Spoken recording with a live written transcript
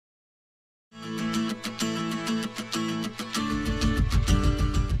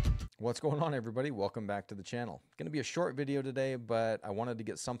What's going on, everybody? Welcome back to the channel. Going to be a short video today, but I wanted to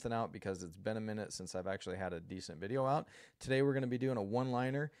get something out because it's been a minute since I've actually had a decent video out. Today we're going to be doing a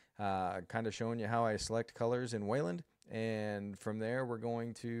one-liner, kind of showing you how I select colors in Wayland, and from there we're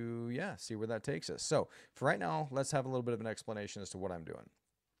going to, see where that takes us. So for right now, let's have a little bit of an explanation as to what I'm doing.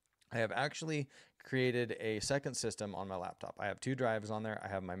 I have actually created a second system on my laptop. I have two drives on there. I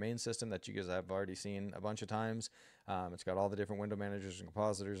have my main system that you guys have already seen a bunch of times. It's got all the different window managers and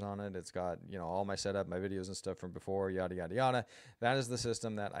compositors on it. It's got, all my setup, my videos and stuff from before, yada, yada, yada. That is the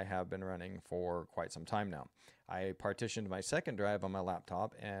system that I have been running for quite some time now. I partitioned my second drive on my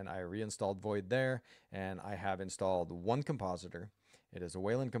laptop and I reinstalled Void there, and I have installed one compositor. It is a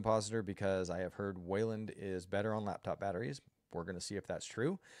Wayland compositor because I have heard Wayland is better on laptop batteries. We're going to see if that's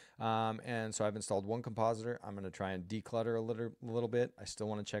true. And so I've installed one compositor. I'm going to try and declutter a little bit. I still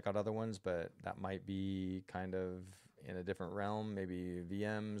want to check out other ones, but that might be kind of in a different realm, maybe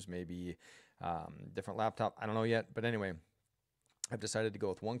VMs, maybe different laptop. I don't know yet. But anyway, I've decided to go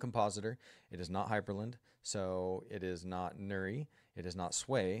with one compositor. It is not Hyperland, so it is not Nuri, it is not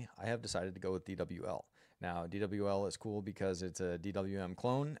Sway. I have decided to go with DWL. Now, DWL is cool because it's a DWM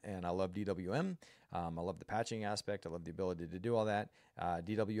clone, and I love DWM. I love the patching aspect. I love the ability to do all that.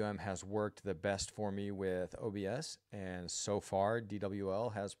 DWM has worked the best for me with OBS, and so far,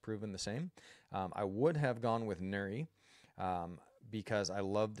 DWL has proven the same. I would have gone with Nuri, because I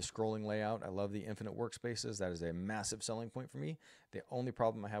love the scrolling layout. I love the infinite workspaces. That is a massive selling point for me. The only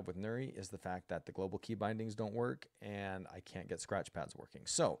problem I have with Nuri is the fact that the global key bindings don't work and I can't get scratch pads working.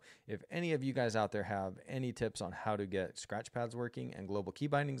 So if any of you guys out there have any tips on how to get scratch pads working and global key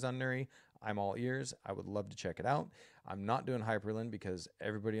bindings on Nuri, I'm all ears. I would love to check it out. I'm not doing Hyperland because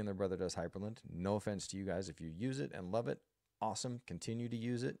everybody and their brother does Hyperland. No offense to you guys if you use it and love it. Awesome. Continue to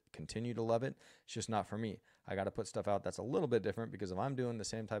use it. Continue to love it. It's just not for me. I got to put stuff out that's a little bit different, because if I'm doing the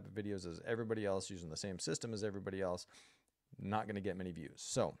same type of videos as everybody else, using the same system as everybody else, not going to get many views.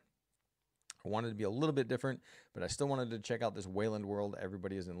 So I wanted to be a little bit different, but I still wanted to check out this Wayland world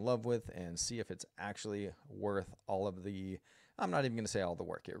everybody is in love with and see if it's actually worth all of the, I'm not even going to say all the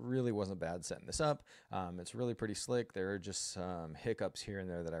work. It really wasn't bad setting this up. It's really pretty slick. There are just some hiccups here and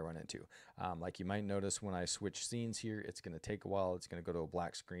there that I run into. Like you might notice when I switch scenes here, it's going to take a while. It's going to go to a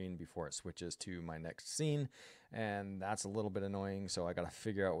black screen before it switches to my next scene. And that's a little bit annoying. So I got to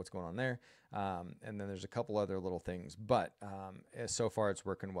figure out what's going on there. And then there's a couple other little things, but so far it's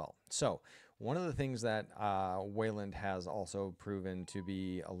working well. So one of the things that Wayland has also proven to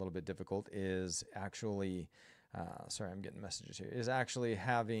be a little bit difficult is actually, sorry, I'm getting messages here, is actually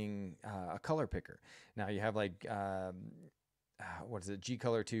having a color picker. Now you have like, what is it, G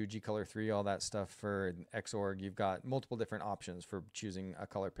Color 2, G Color 3, all that stuff for Xorg. You've got multiple different options for choosing a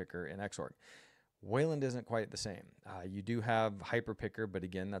color picker in Xorg. Wayland isn't quite the same. You do have Hyper Picker, but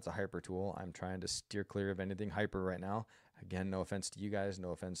again, that's a hyper tool. I'm trying to steer clear of anything hyper right now. Again, no offense to you guys,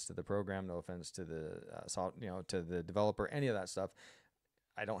 no offense to the program, no offense to the to the developer, any of that stuff.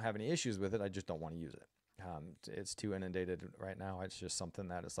 I don't have any issues with it. I just don't want to use it. It's too inundated right now. It's just something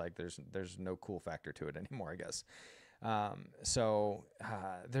that it's like there's no cool factor to it anymore, I guess.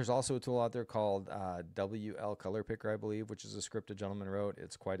 There's also a tool out there called WL Color Picker, I believe, which is a script a gentleman wrote.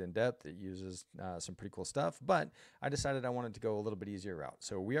 It's quite in depth. It uses some pretty cool stuff, but I decided I wanted to go a little bit easier route.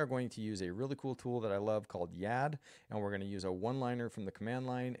 So we are going to use a really cool tool that I love called YAD, and we're going to use a one-liner from the command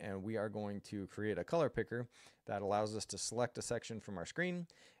line, and we are going to create a color picker that allows us to select a section from our screen,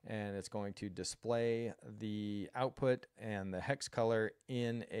 and it's going to display the output and the hex color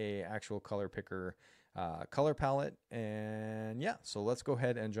in a actual color picker color palette. And yeah, so let's go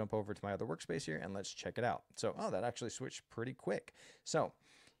ahead and jump over to my other workspace here and let's check it out. So, that actually switched pretty quick. So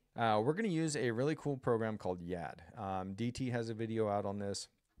we're going to use a really cool program called YAD. DT has a video out on this.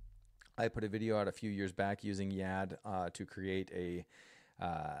 I put a video out a few years back using YAD to create a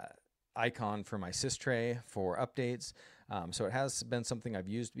icon for my sys tray for updates. So it has been something I've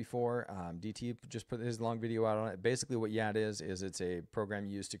used before. DT just put his long video out on it. Basically what YAD is it's a program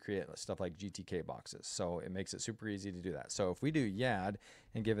used to create stuff like GTK boxes. So it makes it super easy to do that. So if we do YAD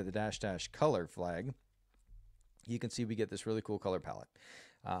and give it the -- color flag, you can see we get this really cool color palette.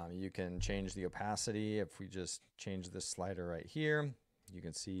 You can change the opacity. If we just change this slider right here, you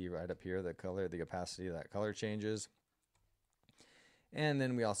can see right up here the color, the opacity of that color changes. And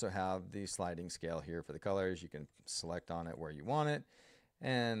then we also have the sliding scale here for the colors. You can select on it where you want it.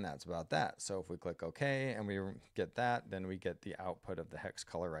 And that's about that. So if we click OK and we get that, then we get the output of the hex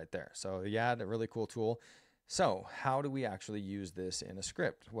color right there. So yeah, a really cool tool. So how do we actually use this in a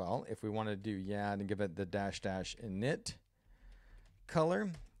script? Well, if we want to do YAD and give it the -- init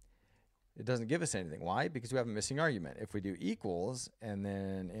color, it doesn't give us anything. Why? Because we have a missing argument. If we do equals and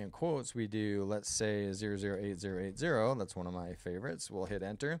then in quotes we do, let's say 008080, that's one of my favorites, we'll hit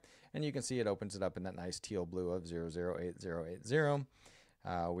enter and you can see it opens it up in that nice teal blue of 008080.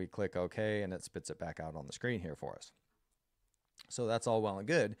 We click OK and it spits it back out on the screen here for us. So that's all well and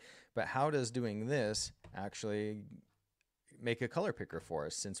good, but how does doing this actually make a color picker for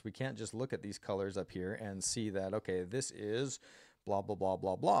us, since we can't just look at these colors up here and see that, okay, this is blah, blah, blah,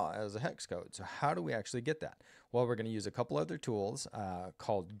 blah, blah as a hex code. So how do we actually get that? Well, we're going to use a couple other tools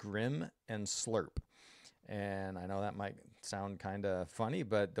called Grim and Slurp. And I know that might sound kind of funny,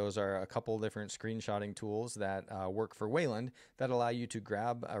 but those are a couple different screenshotting tools that work for Wayland that allow you to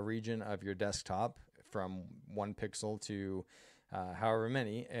grab a region of your desktop from 1 pixel to however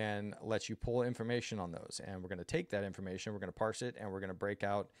many, and let you pull information on those. And we're going to take that information, we're going to parse it, and we're going to break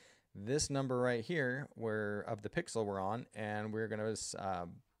out this number right here where of the pixel we're on, and we're going to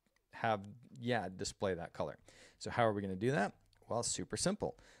display that color. So how are we going to do that? Well, super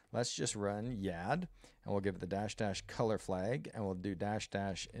simple. Let's just run yad, and we'll give it the -- color flag, and we'll do --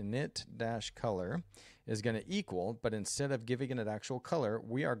 init - color is going to equal, but instead of giving it an actual color,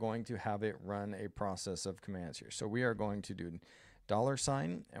 we are going to have it run a process of commands here. So we are going to do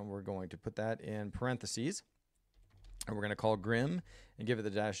 $, and we're going to put that in parentheses, and we're going to call Grim and give it the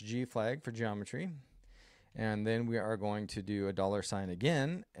 -G flag for geometry. And then we are going to do a $,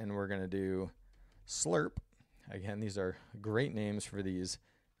 again, and we're going to do Slurp. Again, these are great names for these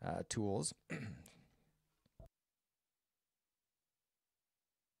tools.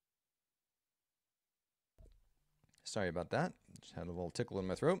 Sorry about that. Just had a little tickle in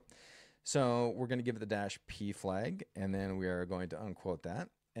my throat. So we're going to give it the -P flag, and then we are going to unquote that.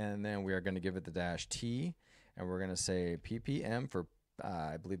 And then we are going to give it the -T, and we're going to say ppm for,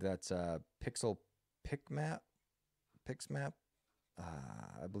 I believe that's pixel pixmap.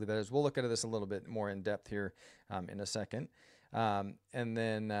 I believe that is. We'll look at this a little bit more in depth here in a second. And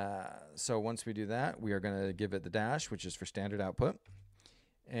then, so once we do that, we are going to give it the -- which is for standard output.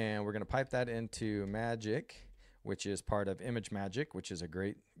 And we're going to pipe that into Magick, which is part of imagemagick, which is a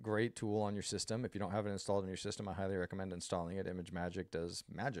great tool on your system. If you don't have it installed on your system, I highly recommend installing it. Imagemagick does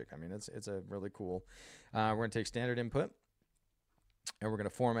magic. I mean, it's a really cool. We're going to take standard input, and we're going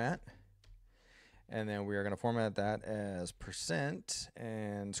to format. And then we are going to format that as %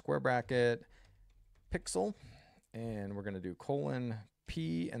 and square bracket pixel. And we're going to do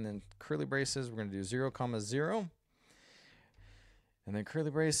 :P and then curly braces. We're going to do 0, 0. And then curly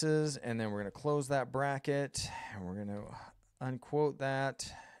braces, and then we're going to close that bracket, and we're going to unquote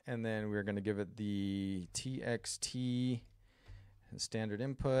that, and then we're going to give it the txt standard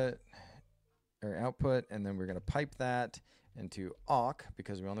input or output, and then we're going to pipe that into awk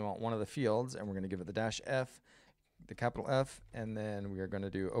because we only want one of the fields, and we're going to give it the -F, the capital F, and then we are going to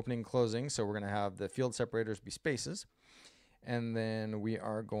do opening and closing. So we're going to have the field separators be spaces, and then we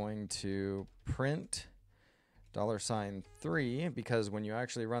are going to print $3, because when you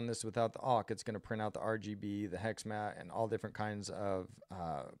actually run this without the awk, it's going to print out the RGB, the hex mat, and all different kinds of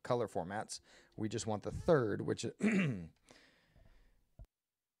color formats. We just want the third, which is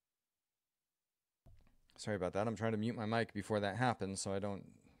sorry about that. I'm trying to mute my mic before that happens so I don't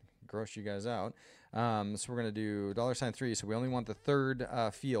gross you guys out. So we're going to do $3. So we only want the third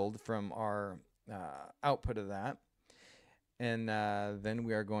field from our output of that. And then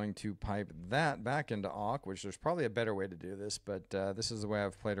we are going to pipe that back into awk, which there's probably a better way to do this, but this is the way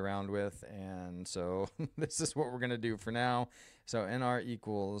I've played around with, and so this is what we're going to do for now. So nr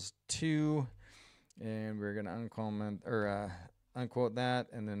equals 2, and we're going to uncomment or unquote that,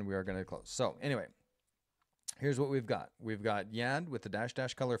 and then we are going to close. So anyway, here's what we've got. We've got yad with the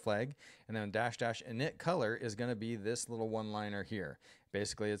 -- color flag, and then -- init color is going to be this little one-liner here.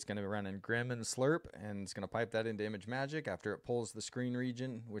 Basically, it's going to run in Grim and Slurp, and it's going to pipe that into imagemagick after it pulls the screen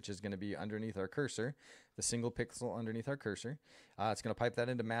region, which is going to be underneath our cursor, the single pixel underneath our cursor. It's going to pipe that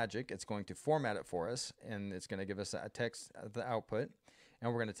into Magick. It's going to format it for us, and it's going to give us a text of the output.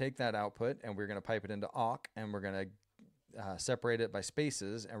 And we're going to take that output, and we're going to pipe it into awk, and we're going to separate it by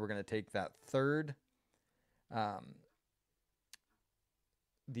spaces, and we're going to take that third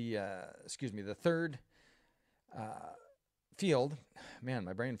the third field, man,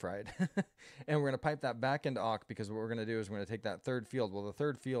 my brain fried, and we're going to pipe that back into awk, because what we're going to do is we're going to take that third field. Well, the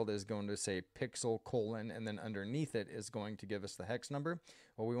third field is going to say pixel : and then underneath it is going to give us the hex number.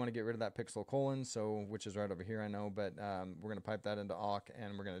 Well, we want to get rid of that pixel : so which is right over here, I know, but we're going to pipe that into awk,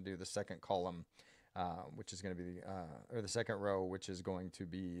 and we're going to do the second column, which is going to be or the second row, which is going to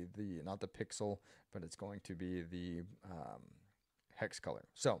be the not the pixel, but it's going to be the hex color.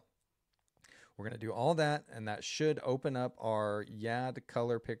 So we're going to do all that, and that should open up our yad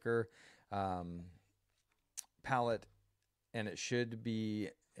color picker palette, and it should be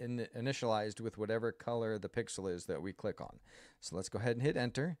initialized with whatever color the pixel is that we click on. So let's go ahead and hit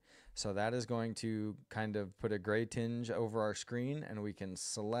enter. So that is going to kind of put a gray tinge over our screen, and we can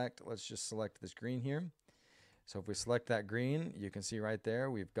select, let's just select this green here. So if we select that green, you can see right there,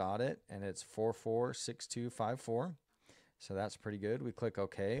 we've got it, and it's 446254. So that's pretty good. We click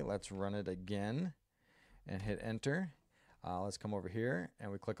OK. Let's run it again and hit enter. Let's come over here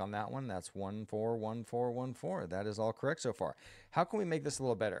and we click on that one. That's 141414. That is all correct so far. How can we make this a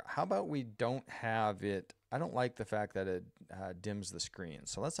little better? How about we don't have it? I don't like the fact that it dims the screen.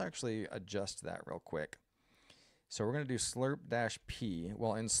 So let's actually adjust that real quick. So we're going to do slurp-p.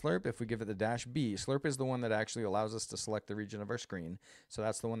 Well, in slurp, if we give it the -b, slurp is the one that actually allows us to select the region of our screen. So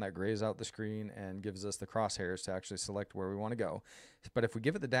that's the one that grays out the screen and gives us the crosshairs to actually select where we want to go. But if we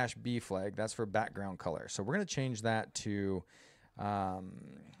give it the -b flag, that's for background color. So we're going to change that to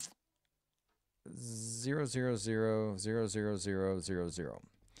 0000000.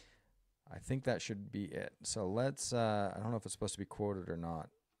 I think that should be it. So let's, I don't know if it's supposed to be quoted or not.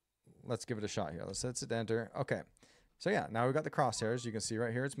 Let's give it a shot here. Let's hit enter. Okay. So yeah, now we've got the crosshairs. You can see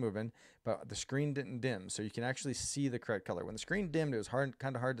right here it's moving, but the screen didn't dim. So you can actually see the correct color. When the screen dimmed, it was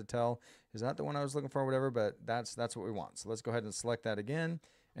kind of hard to tell. Is that the one I was looking for or whatever? But that's what we want. So let's go ahead and select that again.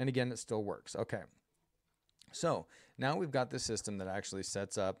 And again, it still works. Okay. So now we've got this system that actually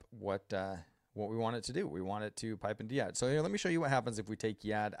sets up what we want it to do. We want it to pipe into YAD. So here, let me show you what happens if we take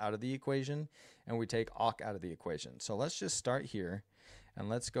YAD out of the equation and we take awk out of the equation. So let's just start here and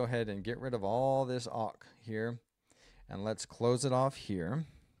let's go ahead and get rid of all this awk here and let's close it off here.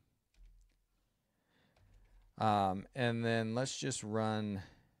 And then let's just run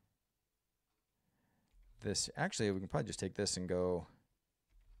this. Actually, we can probably just take this and go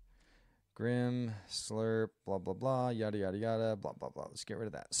grim, slurp, blah, blah, blah, yada, yada, yada, blah, blah, blah. Let's get rid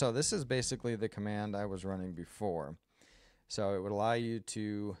of that. So this is basically the command I was running before. So it would allow you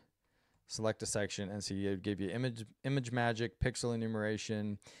to select a section and see it would give you imagemagick, pixel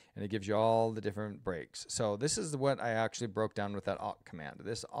enumeration, and it gives you all the different breaks. So this is what I actually broke down with that awk command.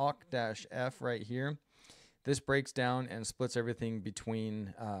 This awk-f right here, this breaks down and splits everything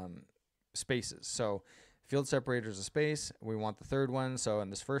between spaces. So field separator is a space. We want the third one. So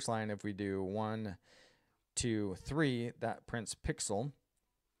in this first line, if we do 1, 2, 3, that prints pixel.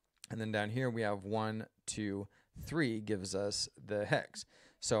 And then down here we have 1, 2, 3 gives us the hex.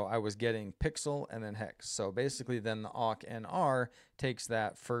 So I was getting pixel and then hex. So basically then the awk NR takes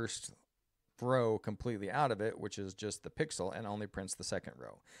that first row completely out of it, which is just the pixel, and only prints the second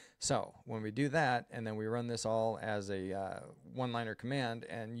row. So when we do that and then we run this all as a one-liner command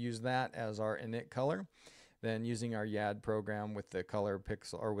and use that as our init color, then using our YAD program with the color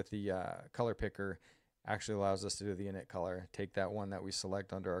pixel or with the color picker actually allows us to do the init color, take that one that we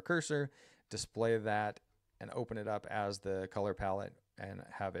select under our cursor, display that, and open it up as the color palette and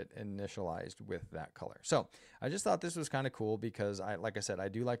have it initialized with that color. So I just thought this was kind of cool because like I said, I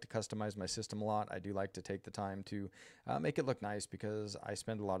do like to customize my system a lot. I do like to take the time to make it look nice because I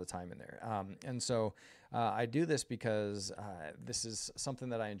spend a lot of time in there. And so I do this because this is something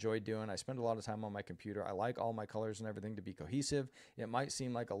that I enjoy doing. I spend a lot of time on my computer. I like all my colors and everything to be cohesive. It might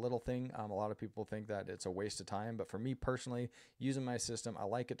seem like a little thing. A lot of people think that it's a waste of time, but for me personally, using my system, I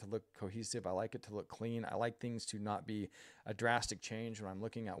like it to look cohesive. I like it to look clean. I like things to not be a drastic change when I'm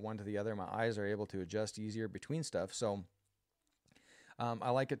looking at one to the other. My eyes are able to adjust easier between stuff. So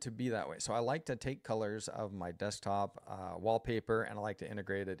I like it to be that way. So I like to take colors of my desktop wallpaper and I like to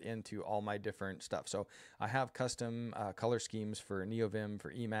integrate it into all my different stuff. So I have custom color schemes for NeoVim,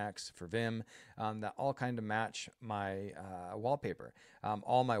 for Emacs, for Vim that all kind of match my wallpaper.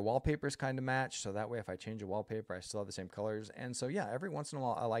 All my wallpapers kind of match, so that way if I change a wallpaper, I still have the same colors. And so yeah, every once in a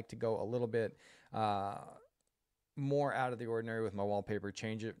while I like to go a little bit more out of the ordinary with my wallpaper,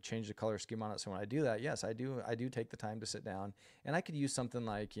 change the color scheme on it. So when I do that, yes, I do take the time to sit down, and I could use something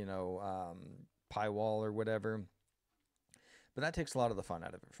like, you know, Pywall or whatever, but that takes a lot of the fun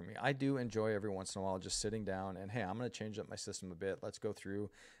out of it for me. I do enjoy every once in a while just sitting down and, hey, I'm going to change up my system a bit. Let's go through.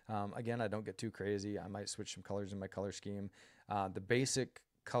 Again, I don't get too crazy. I might switch some colors in my color scheme. The basic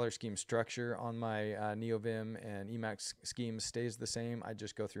color scheme structure on my NeoVim and Emacs schemes stays the same. I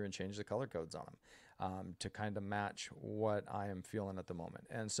just go through and change the color codes on them to kind of match what I am feeling at the moment.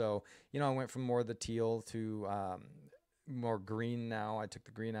 And so, you know, I went from more of the teal to more green now. I took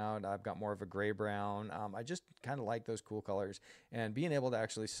the green out. I've got more of a gray brown. I just kind of like those cool colors, and being able to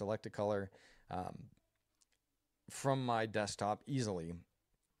actually select a color from my desktop easily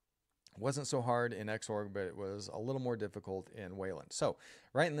wasn't so hard in Xorg, but it was a little more difficult in Wayland. So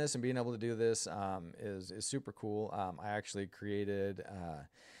writing this and being able to do this is super cool. I actually created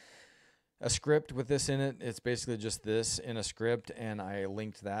a script with this in it. It's basically just this in a script, and I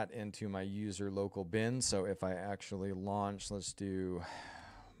linked that into my user local bin. So if I actually launch, let's do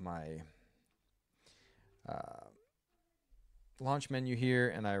my launch menu here,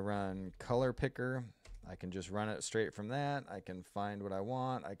 and I run color picker, I can just run it straight from that. I can find what I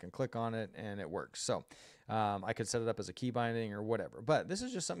want, I can click on it, and it works. So I could set it up as a key binding or whatever, but this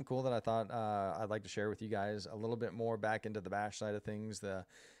is just something cool that I thought I'd like to share with you guys a little bit more back into the bash side of things, the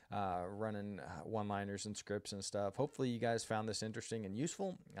running one-liners and scripts and stuff. Hopefully you guys found this interesting and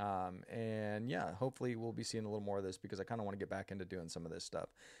useful, and yeah, hopefully we'll be seeing a little more of this, because I kind of want to get back into doing some of this stuff.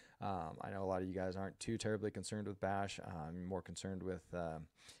 I know a lot of you guys aren't too terribly concerned with bash. I'm more concerned with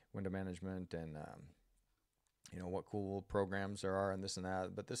window management and you know, what cool programs there are and this and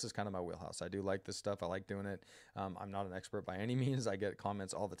that, but this is kind of my wheelhouse. I do like this stuff. I like doing it. I'm not an expert by any means. I get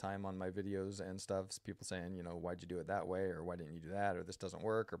comments all the time on my videos and stuff. People saying, you know, why'd you do it that way, or why didn't you do that, or this doesn't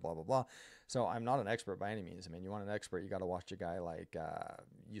work, or blah, blah, blah. So I'm not an expert by any means. I mean, you want an expert, you got to watch a guy like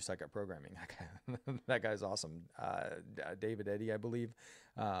You Suck at Programming. That guy's awesome. David Eddy, I believe.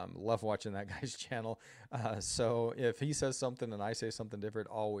 Love watching that guy's channel. So if he says something and I say something different,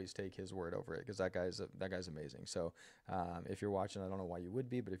 always take his word over it, because that guy's amazing. So if you're watching, I don't know why you would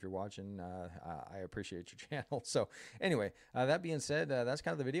be, but if you're watching, I appreciate your channel. So anyway, that being said, that's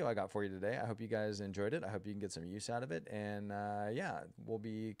kind of the video I got for you today. I hope you guys enjoyed it. I hope you can get some use out of it. And yeah, we'll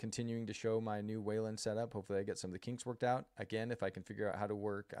be continuing to show my new Wayland setup. Hopefully I get some of the kinks worked out. Again, if I can figure out how to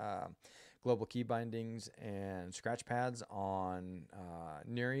work global key bindings and scratch pads on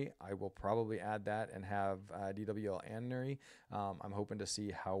Nuri, I will probably add that and have DWL and Nuri. I'm hoping to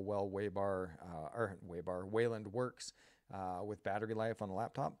see how well Wayland works with battery life on the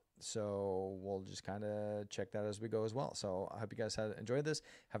laptop. So we'll just kind of check that as we go as well. So I hope you guys enjoyed this.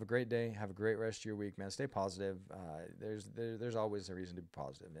 Have a great day. Have a great rest of your week, man. Stay positive. There's always a reason to be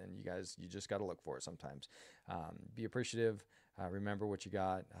positive, and you just got to look for it sometimes. Be appreciative. Remember what you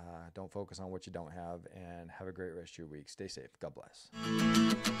got. Don't focus on what you don't have, and have a great rest of your week. Stay safe. God bless.